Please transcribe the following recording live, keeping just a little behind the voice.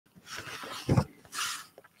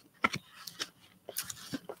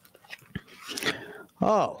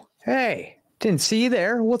Oh, hey, didn't see you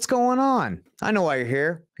there. What's going on? I know why you're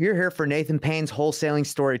here. You're here for Nathan Payne's Wholesaling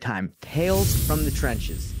Storytime, Tales from the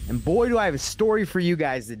Trenches. And boy, do I have a story for you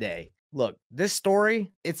guys today. Look, this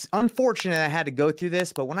story, it's unfortunate I had to go through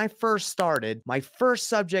this, but when I first started, my first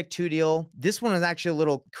subject to deal, this one is actually a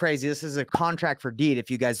little crazy. This is a contract for deed.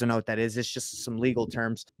 If you guys don't know what that is, it's just some legal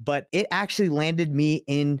terms, but it actually landed me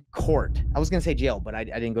in court. I was going to say jail, but I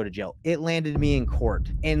didn't go to jail. It landed me in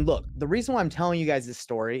court. And look, the reason why I'm telling you guys this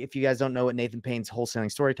story, if you guys don't know what Nathan Payne's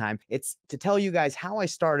Wholesaling Storytime, it's to tell you guys how I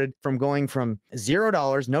started from going from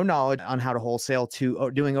 $0, no knowledge on how to wholesale,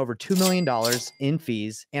 to doing over $2 million in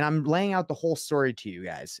fees. And I'm laying out the whole story to you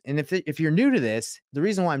guys. And if you're new to this, the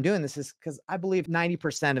reason why I'm doing this is because I believe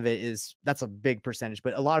 90% of it is, that's a big percentage,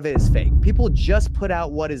 but a lot of it is fake. People just put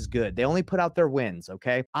out what is good. They only put out their wins.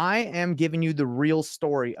 Okay. I am giving you the real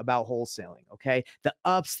story about wholesaling. Okay. The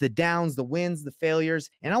ups, the downs, the wins, the failures.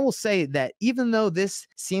 And I will say that even though this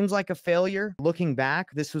seems like a failure, looking back,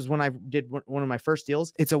 this was when I did one of my first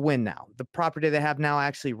deals. It's a win now. The property they have now, I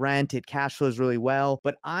actually rent, it cash flows really well,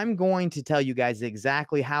 but I'm going to tell you guys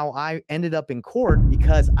exactly how I ended up in court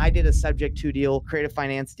because I did a subject to deal, creative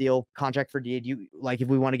finance deal, contract for deed. You like, if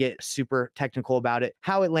we want to get super technical about it,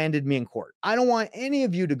 how it landed me in court. I don't want any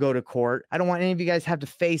of you to go to court. I don't want any of you guys to have to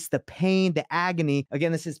face the pain, the agony.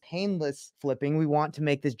 Again, this is painless flipping. We want to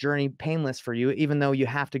make this journey painless for you, even though you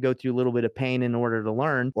have to go through a little bit of pain in order to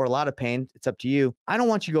learn, or a lot of pain. It's up to you. I don't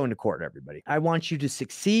want you going to court, everybody. I want you to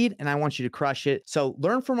succeed and I want you to crush it. So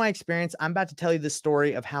learn from my experience. I'm about to tell you the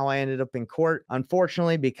story of how I ended up in court.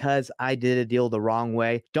 Unfortunately, because I did a deal the wrong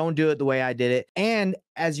way. Don't do it the way I did it. And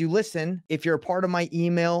as you listen, if you're a part of my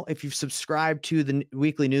email, if you've subscribed to the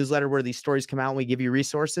weekly newsletter where these stories come out and we give you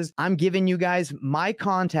resources, I'm giving you guys my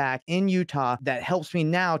contact in Utah that helps me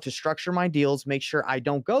now to structure my deals, make sure I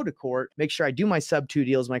don't go to court, make sure I do my sub 2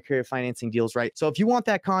 deals, my creative financing deals right. So if you want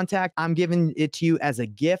that contact, I'm giving it to you as a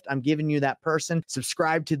gift. I'm giving you that person.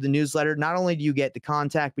 Subscribe to the newsletter. Not only do you get the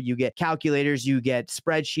contact, but you get calculators, you get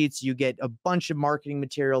spreadsheets, you get a bunch of marketing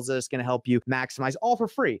materials that's going to help you maximize, all for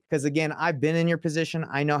free. Because again, I've been in your position.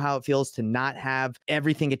 I know how it feels to not have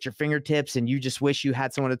everything at your fingertips and you just wish you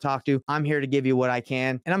had someone to talk to. I'm here to give you what I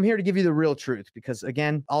can. And I'm here to give you the real truth because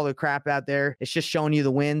again, all the crap out there, it's just showing you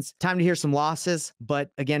the wins. Time to hear some losses. But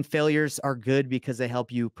again, failures are good because they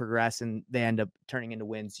help you progress and they end up turning into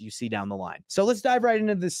wins you see down the line. So let's dive right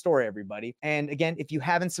into this story, everybody. And again, if you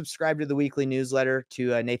haven't subscribed to the weekly newsletter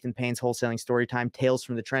to Nathan Payne's Wholesaling Storytime, Tales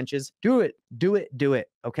from the Trenches, do it.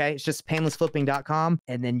 Okay. It's just painlessflipping.com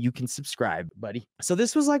and then you can subscribe, buddy. So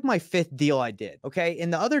this was like my 5th deal I did. Okay.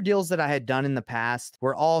 And the other deals that I had done in the past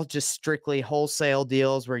were all just strictly wholesale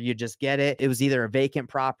deals where you just get it. It was either a vacant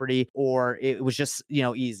property or it was just,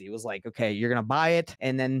 easy. It was like, okay, you're going to buy it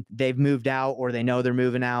and then they've moved out or they know they're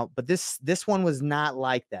moving out. But this one was not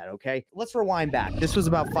like that. Okay. Let's rewind back. This was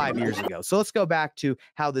about 5 years ago. So let's go back to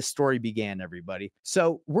how this story began, everybody.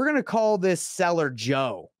 So we're going to call this seller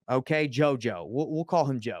Joe. Okay, Jojo. We'll call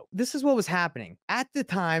him Joe. This is what was happening. At the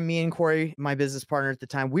time, me and Corey, my business partner at the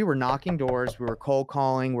time, we were knocking doors, we were cold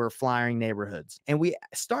calling, we were flyering neighborhoods. And we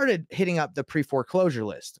started hitting up the pre-foreclosure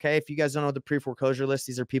list. Okay, if you guys don't know the pre-foreclosure list,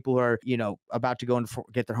 these are people who are, about to go and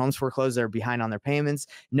get their homes foreclosed. They're behind on their payments.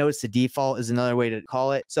 Notice to default is another way to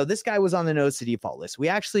call it. So this guy was on the notice to default list. We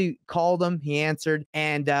actually called him, he answered,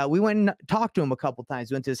 and we went and talked to him a couple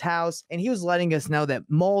times. We went to his house and he was letting us know that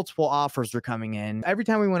multiple offers were coming in. Every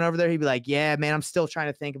time we went over there, he'd be like, yeah, man, I'm still trying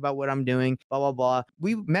to think about what I'm doing, blah, blah, blah.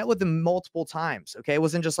 We met with him multiple times. Okay. It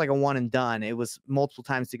wasn't just like a one and done. It was multiple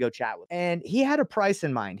times to go chat with him. And he had a price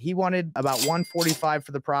in mind. He wanted about 145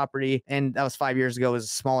 for the property. And that was 5 years ago. It was a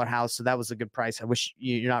smaller house. So that was a good price. I wish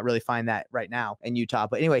you're not really find that right now in Utah.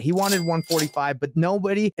 But anyway, he wanted 145, but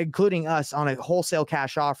nobody, including us on a wholesale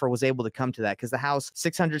cash offer, was able to come to that because the house,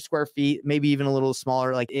 600 square feet, maybe even a little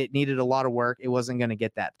smaller, like it needed a lot of work. It wasn't going to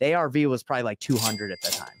get that. The ARV was probably like 200 at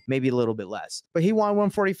that time, maybe a little bit less, but he wanted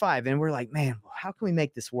 145. And we're like, man, how can we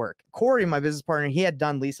make this work? Corey, my business partner, he had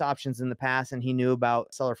done lease options in the past and he knew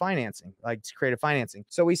about seller financing, like creative financing.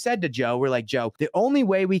 So we said to Joe, we're like, Joe, the only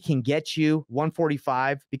way we can get you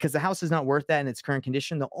 145, because the house is not worth that in its current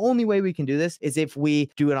condition, the only way we can do this is if we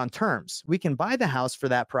do it on terms. We can buy the house for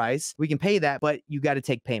that price, we can pay that, but you got to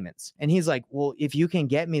take payments. And he's like, well, if you can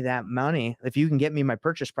get me that money, if you can get me my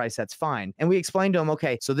purchase price, that's fine. And we explained to him,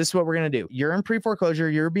 okay, so this is what we're going to do. You're in pre-foreclosure,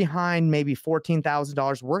 you're behind maybe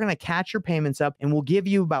 $14,000. We're going to catch your payments up and we'll give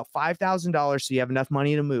you about $5,000 so you have enough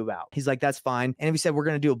money to move out. He's like, that's fine. And we said, we're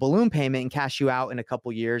going to do a balloon payment and cash you out in a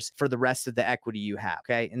couple years for the rest of the equity you have.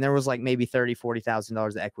 Okay. And there was like maybe $30,000-$40,000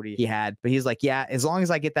 of equity he had, but he's like, yeah, as long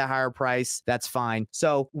as I get that higher price, that's fine.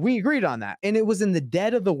 So we agreed on that. And it was in the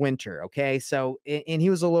dead of the winter. Okay. So, and he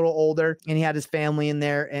was a little older and he had his family in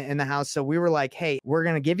there in the house. So we were like, hey, we're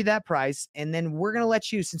going to give you that price. And then we're going to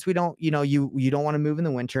let you, since we don't, you don't want to move in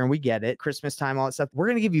the winter and we get it, Christmas time, all that stuff. We're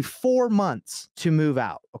going to give you 4 months to move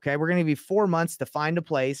out. Okay. We're going to give you 4 months to find a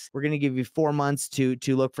place. We're going to give you 4 months to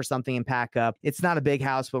look for something and pack up. It's not a big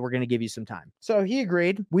house, but we're going to give you some time. So he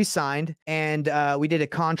agreed, we signed, and we did a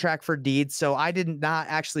contract for deeds. So I did not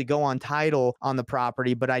actually go on title on the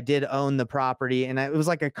property, but I did own the property, and it was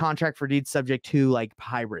like a contract for deeds subject to like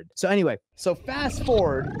hybrid. So anyway, so fast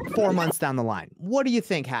forward 4 months down the line. What do you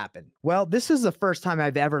think happened? Well, this is the first time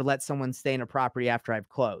I've ever let someone stay in a property after I've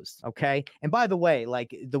closed. Okay. And by the way,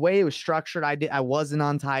 like the way it was structured, I wasn't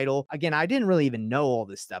on title. Again, I didn't really even know all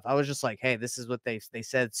this stuff. I was just like, hey, this is what they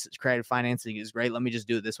said. Creative financing is great. Let me just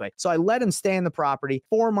do it this way. So I let him stay in the property.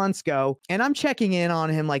 4 months go, and I'm checking in on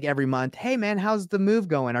him like every month. Hey man, how's the move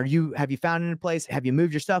going? Have you found a place? Have you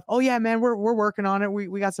moved your stuff? Oh yeah, man, we're working on it.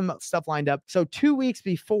 We got some stuff lined up. So 2 weeks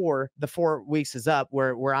before the 4 weeks is up,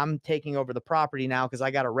 where I'm taking over the property now because I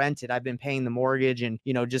got to rent it. I've been paying the mortgage and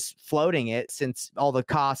just floating it since all the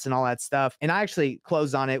costs and all that stuff. And I actually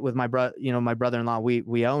closed on it with my my brother-in-law.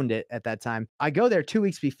 We owned it at that time. I go there 2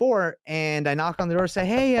 weeks before and I knock on the door, say,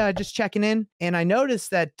 hey, just checking in. And I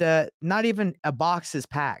noticed that not even a box is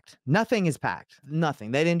packed. Nothing is packed.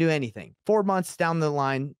 Nothing. They didn't do anything. 4 months down the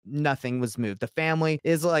line, nothing was moved. The family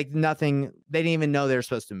is like nothing. They didn't even know they were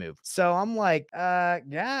supposed to move. So I'm like,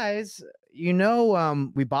 guys,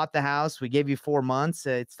 we bought the house. We gave you 4 months.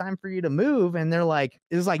 It's time for you to move. And they're like,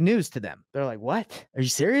 it was like news to them. They're like, what? Are you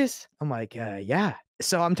serious? I'm like, yeah.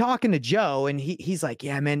 So I'm talking to Joe and he's like,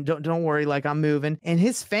 yeah, man, don't worry. Like I'm moving. And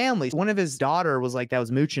his family, one of his daughter was like, that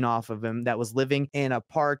was mooching off of him, that was living in a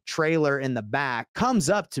park trailer in the back, comes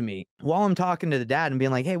up to me while I'm talking to the dad and being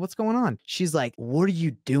like, hey, what's going on? She's like, what are you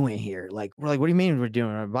doing here? Like, we're like, what do you mean we're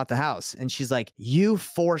doing? I bought the house. And she's like, you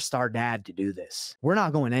forced our dad to do this. We're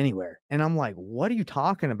not going anywhere. And I'm like, what are you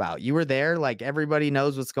talking about? You were there. Like everybody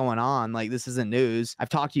knows what's going on. Like this isn't news. I've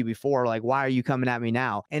talked to you before. Like, why are you coming at me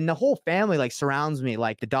now? And the whole family like surrounds me,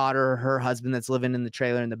 like the daughter, her husband that's living in the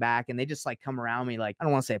trailer in the back. And they just like come around me like, I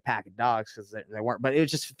don't want to say a pack of dogs because they weren't, but it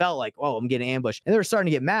just felt like, oh, I'm getting ambushed. And they were starting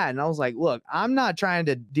to get mad. And I was like, look, I'm not trying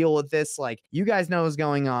to deal with this. Like you guys know what's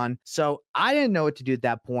going on. So I didn't know what to do at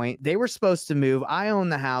that point. They were supposed to move. I own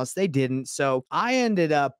the house. They didn't. So I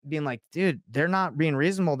ended up being like, dude, they're not being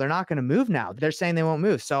reasonable. They're not going to move now. They're saying they won't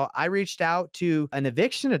move. So I reached out to an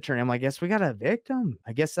eviction attorney. I'm like, guess we got to evict them.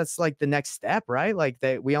 I guess that's like the next step, right? Like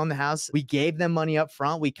we own the house. We gave them money up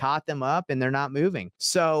front. We caught them up and they're not moving.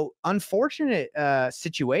 So unfortunate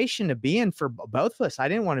situation to be in for both of us. I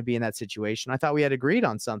didn't want to be in that situation. I thought we had agreed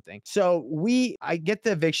on something. So I get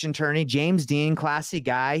the eviction attorney, James Dean, classy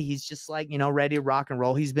guy. He's just like, ready to rock and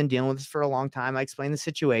roll. He's been dealing with this for a long time. I explained the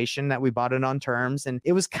situation that we bought it on terms, and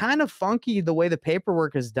it was kind of funky the way the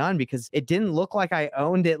paperwork is done because it didn't look like I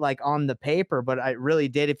owned it like on the paper, but I really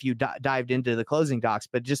did if you dived into the closing docs,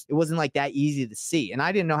 but just it wasn't like that easy to see. And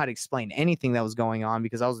I didn't know how to explain anything that was going on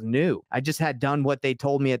because I was new. I just had done what they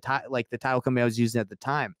told me like the title company I was using at the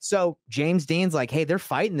time. So James Dean's like, hey, they're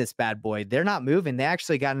fighting this bad boy. They're not moving. They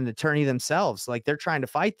actually got an attorney themselves. Like they're trying to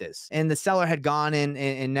fight this. And the seller had gone in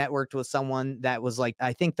and networked with someone that was like,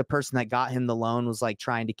 I think the person that got him the loan was like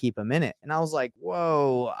trying to keep him in it. And I was like,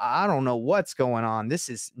 whoa, I don't know what's going on. This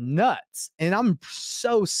is nuts. And I'm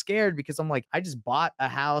so scared because I'm like, I just bought a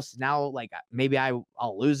house. Now, like maybe I'll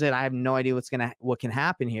lose it. I have no idea what can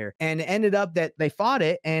happen here. And it ended up that they fought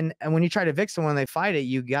it. And when you try to evict someone, they fight it,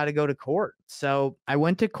 you got to go to court. So I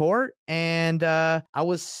went to court and I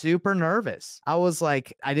was super nervous. I was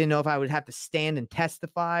like, I didn't know if I would have to stand and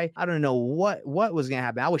testify. I don't know what was going to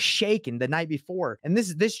happen. I was shaking the night before. And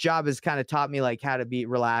this job has kind of taught me like how to be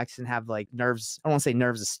relaxed and have like nerves. I don't want to say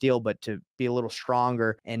nerves of steel, but to be a little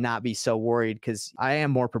stronger and not be so worried because I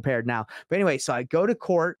am more prepared now. But anyway, so I go to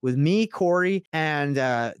court with me, Corey, and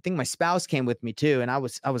I think my spouse came with me too. And I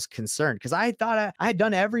was concerned because I thought I had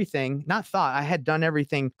done everything, I had done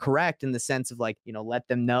everything correct in the sense of like, let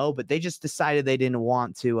them know, but they just decided they didn't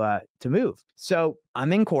want to move. So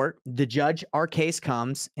I'm in court. The judge, our case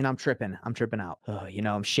comes, and I'm tripping. I'm tripping out. Oh,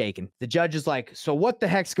 I'm shaking. The judge is like, so what the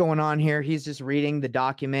heck's going on here? He's just reading the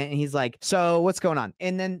document and he's like, so what's going on?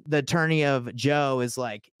 And then the attorney of Joe is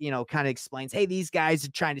like, kind of explains, hey, these guys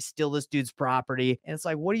are trying to steal this dude's property. And it's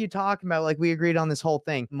like, what are you talking about? Like, we agreed on this whole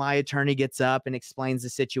thing. My attorney gets up and explains the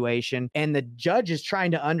situation. And the judge is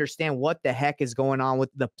trying to understand what the heck is going on with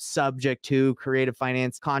the subject to creative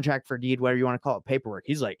finance, contract for deed, whatever you want to call it, paperwork.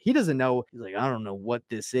 He's like, he doesn't know. He's like, I don't know what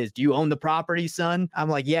this is. Do you own the property, son? I'm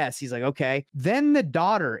like, yes. He's like, okay. Then the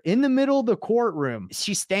daughter in the middle of the courtroom,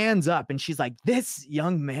 she stands up and she's like, this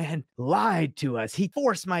young man lied to us. He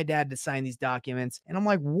forced my dad to sign these documents. And I'm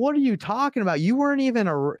like, what are you talking about? You weren't even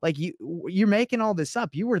you're making all this up.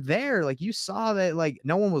 You were there. Like, you saw that, like,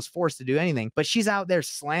 no one was forced to do anything, but she's out there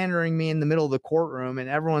slandering me in the middle of the courtroom and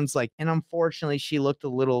everyone's like, and unfortunately she looked a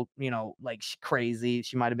little, like crazy.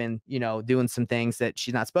 She might've been, doing some things that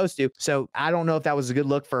she's not supposed to. So I don't know if that was a good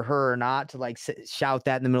look for her or not to like shout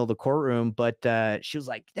that in the middle of the courtroom, but she was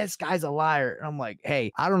like, this guy's a liar. And I'm like,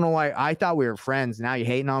 hey, I don't know why. I thought we were friends. Now you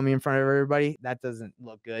hating on me in front of everybody. That doesn't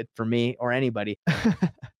look good for me or anybody.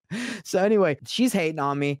 So anyway, she's hating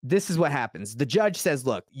on me. This is what happens. The judge says,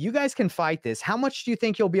 look, you guys can fight this. How much do you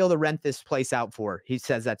think you'll be able to rent this place out for? He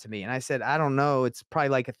says that to me. And I said, I don't know. It's probably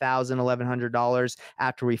like $1,000, $1,100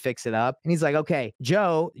 after we fix it up. And he's like, okay,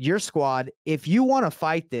 Joe, your squad, if you want to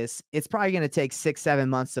fight this, it's probably going to take 6-7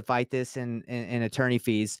 months to fight this in attorney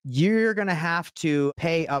fees. You're going to have to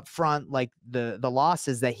pay up front, like the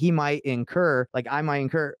losses that he might incur, like I might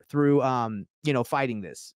incur through, fighting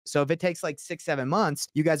this. So if it takes like 6-7 months,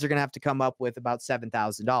 you guys are going to have to come up with about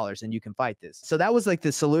 $7,000 and you can fight this. So that was like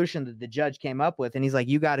the solution that the judge came up with. And he's like,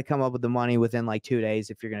 you got to come up with the money within like 2 days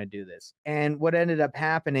if you're going to do this. And what ended up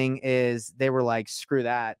happening is they were like, screw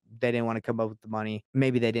that. They didn't want to come up with the money.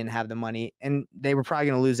 Maybe they didn't have the money and they were probably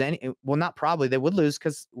going to lose well, not probably, they would lose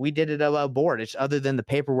because we did it above board. It's other than the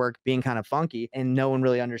paperwork being kind of funky and no one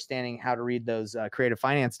really understanding how to read those creative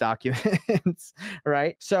finance documents,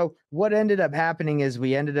 right? So what ended up happening is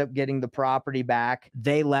we ended up getting the property back.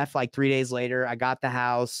 They left like 3 days later. I got the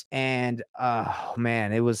house and oh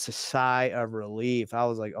man, it was a sigh of relief. I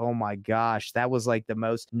was like, oh my gosh, that was like the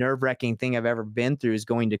most nerve-wracking thing I've ever been through, is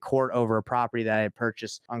going to court over a property that I had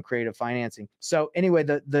purchased on creative financing. So anyway,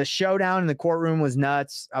 the showdown in the courtroom was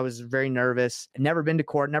nuts. I was very nervous. I'd never been to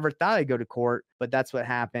court, never thought I'd go to court, but that's what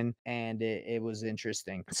happened. And it was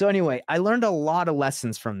interesting. So anyway, I learned a lot of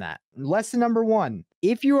lessons from that. Lesson number one,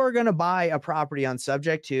 if you are going to buy a property on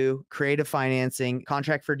subject to creative financing,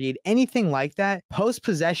 contract for deed, anything like that,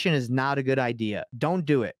 post-possession is not a good idea. Don't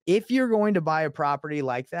do it. If you're going to buy a property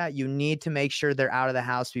like that, you need to make sure they're out of the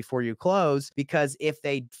house before you close, because if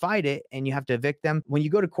they fight it and you have to evict them, when you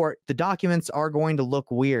go to court, the documents are going to look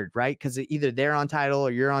weird, right? Because either they're on title or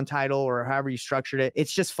you're on title or however you structured it.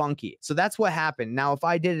 It's just funky. So that's what happened. Now, if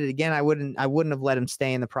I did it again, I wouldn't have let him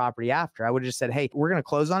stay in the property after. I would have just said, hey, we're going to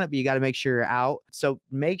close on it, but you got to make sure you're out. So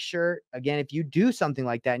make sure, again, if you do something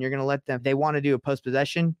like that and you're going to let them, they want to do a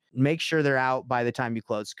post-possession, make sure they're out by the time you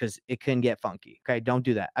close, because it can get funky. Okay. Don't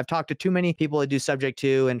do that. I've talked to too many people that do subject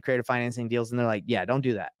to and creative financing deals, and they're like, yeah, don't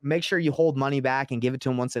do that. Make sure you hold money back and give it to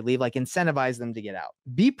them once they leave, like incentivize them to get out.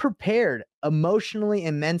 Be prepared emotionally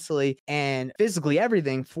and mentally and physically,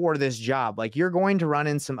 everything for this job. Like, you're going to run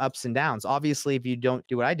in some ups and downs. Obviously, if you don't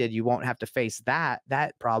do what I did, you won't have to face that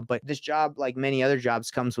problem. But this job, like many other jobs,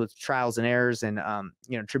 comes with trials and errors and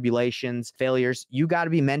tribulations, failures. You got to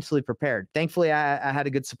be mentally prepared. Thankfully, I had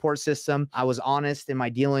a good support system. I was honest in my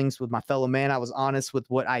dealings with my fellow man. I was honest with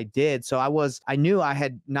what I did. So I knew I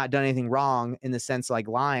had not done anything wrong in the sense like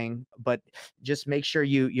lying, but just make sure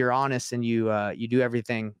you're honest and you do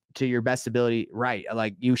everything to your best ability, right?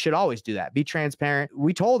 Like, you should always do that. Be transparent.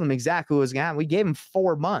 We told him exactly what was going to happen. We gave him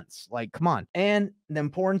 4 months. Like, come on. And the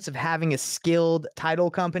importance of having a skilled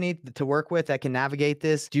title company to work with that can navigate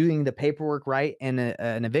this, doing the paperwork right, and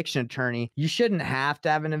an eviction attorney. You shouldn't have to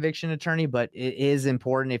have an eviction attorney, but it is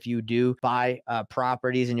important if you do buy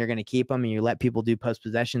properties and you're going to keep them and you let people do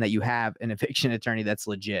post-possession, that you have an eviction attorney that's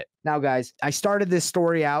legit. Now, guys, I started this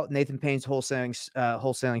story out, Nathan Payne's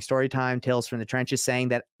wholesaling story time, Tales from the Trenches, saying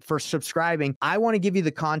that for subscribing, I want to give you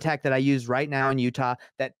the contact that I use right now in Utah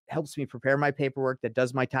that helps me prepare my paperwork, that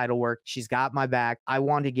does my title work. She's got my back. I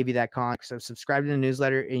want to give you that contact. So subscribe to the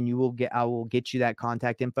newsletter and I will get you that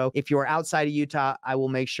contact info. If you're outside of Utah, I will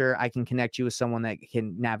make sure I can connect you with someone that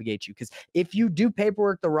can navigate you. Because if you do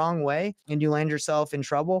paperwork the wrong way and you land yourself in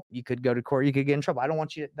trouble, you could go to court, you could get in trouble. I don't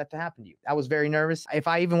want that to happen to you. I was very nervous. If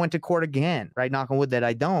I even went to court again, right, knock on wood that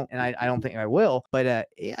I don't, and I don't think I will, but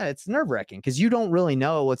yeah, it's nerve-wracking because you don't really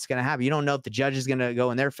know what's going to happen. You don't know if the judge is going to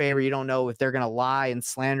go in their favor. You don't know if they're going to lie and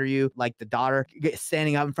slander you, like the daughter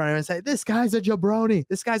standing up in front of him and say, this guy's a jabroni.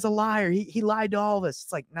 This guy's a liar. He lied to all of us.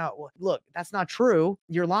 It's like, no, look, that's not true.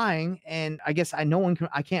 You're lying. And I guess I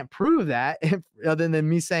can't prove that other than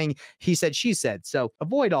me saying he said, she said. So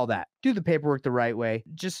avoid all that. Do the paperwork the right way.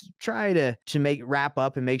 Just try to wrap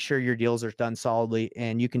up and make sure your deals are done solidly.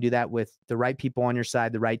 And you can do that with the right people on your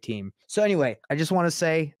side, the right team. So anyway, I just want to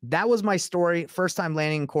say that was my story. First time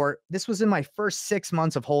landing in court. This was in my first 6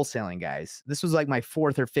 months of wholesaling, guys. This was like my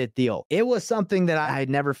 4th or 5th deal. It was something that I had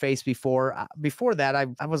never faced before. Before that,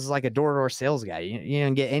 I was like a door-to-door sales guy. You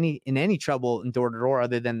didn't get in any trouble in door-to-door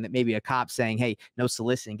other than maybe a cop saying, hey, no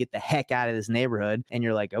soliciting, get the heck out of this neighborhood. And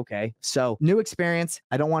you're like, okay. So new experience.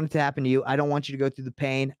 I don't want it to happen to you. I don't want you to go through the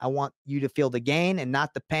pain. I want you to feel the gain and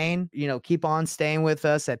not the pain. Keep on staying with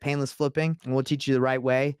us at Payneless Flipping, and we'll teach you the right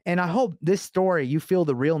way. And I hope this story, you feel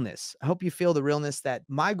the realness. I hope you feel the realness that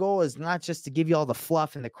my goal is not just to give you all the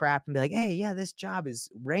fluff and the crap and be like, hey, yeah, this job is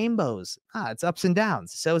rainbows. It's ups and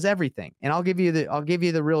downs. So is everything. And I'll give you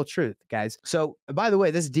the real truth, guys. So by the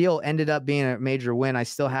way, this deal ended up being a major win. I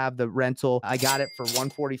still have the rental. I got it for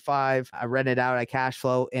 $145. I rented out at cash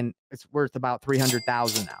flow, and it's worth about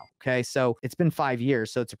 $300,000 now. Okay. So it's been 5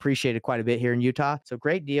 years. So it's appreciated quite a bit here in Utah. So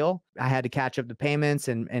great deal. I had to catch up the payments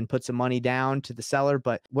and put some money down to the seller.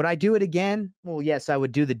 But would I do it again? Well, yes, I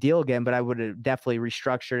would do the deal again, but I would have definitely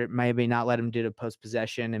restructured it. Maybe not let him do the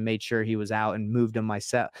post-possession and made sure he was out and moved him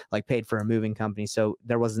myself, like paid for a moving company. So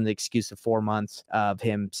there wasn't the excuse of 4 months of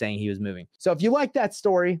him saying he was moving. So if you like that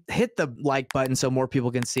story, hit the like button so more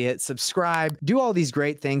people can see it. Subscribe, do all these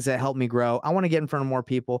great things that help me grow. I want to get in front of more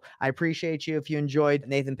people. I appreciate you. If you enjoyed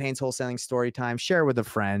Nathan Payne's Wholesaling Story Time, share with a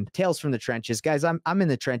friend. Tales from the trenches. Guys, I'm in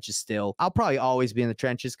the trenches still. I'll probably always be in the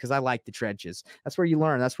trenches because I like the trenches. That's where you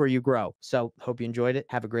learn. That's where you grow. So hope you enjoyed it.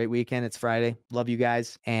 Have a great weekend. It's Friday. Love you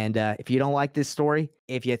guys. And if you don't like this story,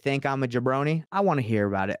 if you think I'm a jabroni, I want to hear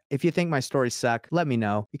about it. If you think my stories suck, let me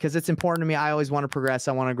know, because it's important to me. I always want to progress.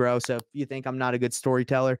 I want to grow. So if you think I'm not a good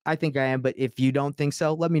storyteller, I think I am. But if you don't think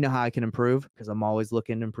so, let me know how I can improve, because I'm always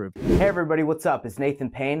looking to improve. Hey everybody, what's up? It's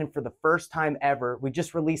Nathan Payne. And for the first time ever, we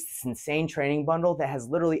just released this insane training bundle that has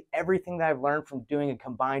literally everything that I've learned from doing a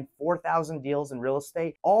combined 4,000 deals in real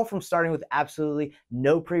estate, all from starting with absolutely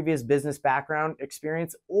no previous business background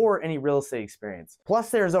experience or any real estate experience. Plus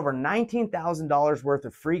there's over $19,000 worth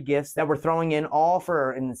of free gifts that we're throwing in, all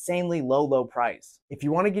for an insanely low price. If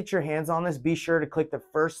you want to get your hands on this, be sure to click the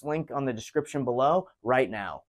first link on the description below right now.